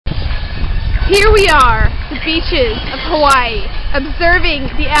Here we are, the beaches of Hawaii,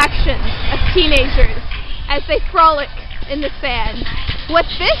 observing the actions of teenagers as they frolic in the sand.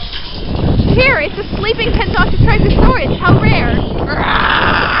 What's this? Here, it's a sleeping pentaoctatripasaurus. How rare!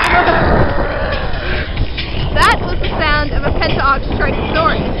 That was the sound of a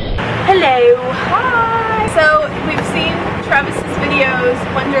pentaoctatripasaurus. Hello. Hi. So we've seen Travis's videos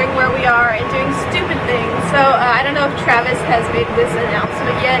wondering where we are and doing stupid things. So I don't know if Travis has made this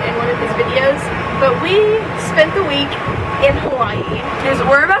announcement yet in one of his videos, but we spent the week in Hawaii.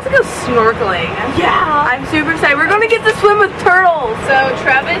 We're about to go snorkeling. Yeah. I'm super excited. We're going to get to swim with turtles. So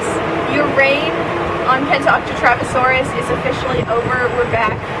Travis, your reign on pentaoctatripasaurus is officially over. We're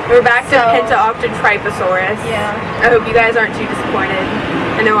back. We're back to pentaoctatripasaurus. Yeah. I hope you guys aren't too disappointed.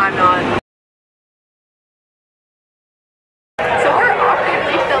 I know I'm not. So we're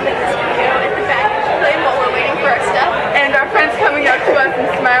awkwardly filming this video at the baggage claim while we're waiting for our stuff. And our friend's coming up to us and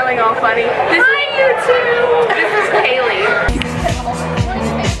smiling all funny. Hi, you two! This is Kaylee.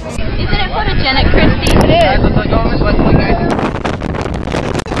 Isn't it photogenic, Christy? It is.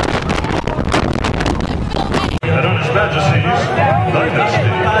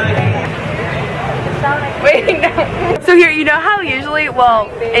 Wait, no. So here, you know how usually,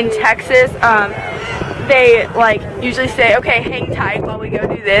 well, in Texas, they like usually say, okay, hang tight while we go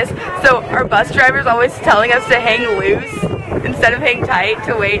do this. So our bus driver's always telling us to hang loose instead of hang tight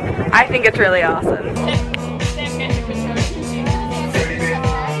to wait. I think it's really awesome.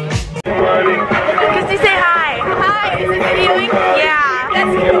 Christy, say hi. Hi, is it videoing? Yeah.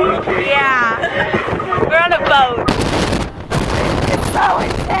 That's cool. Yeah. We're on a boat. It's so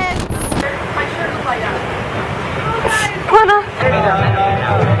intense. My shirt is light up.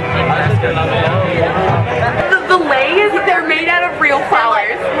 The leis, they're made out of real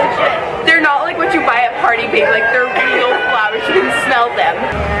flowers. Legit. They're not like what you buy at Party Pig, like they're real flowers. You can smell them.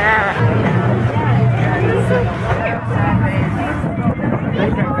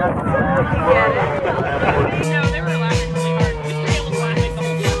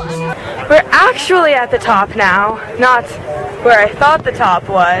 We're actually at the top now, not where I thought the top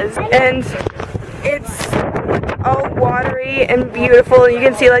was, and it's all watery and beautiful. You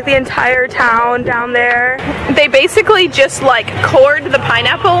can see like the entire town down there. They basically just like cored the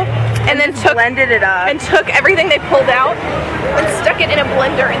pineapple and then blended it up and took everything they pulled out and stuck it in a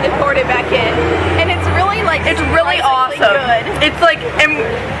blender and then poured it back in. And it's really like really awesome. Good. It's like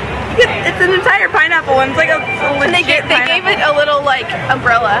it's an entire pineapple and it's like a legit and they gave it a little like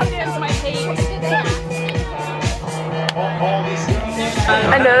umbrella.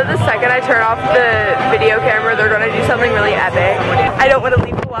 I know the second I turn off the video camera, they're gonna do something really epic. I don't want to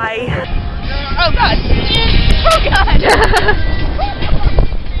leave Hawaii. Oh god! Oh god!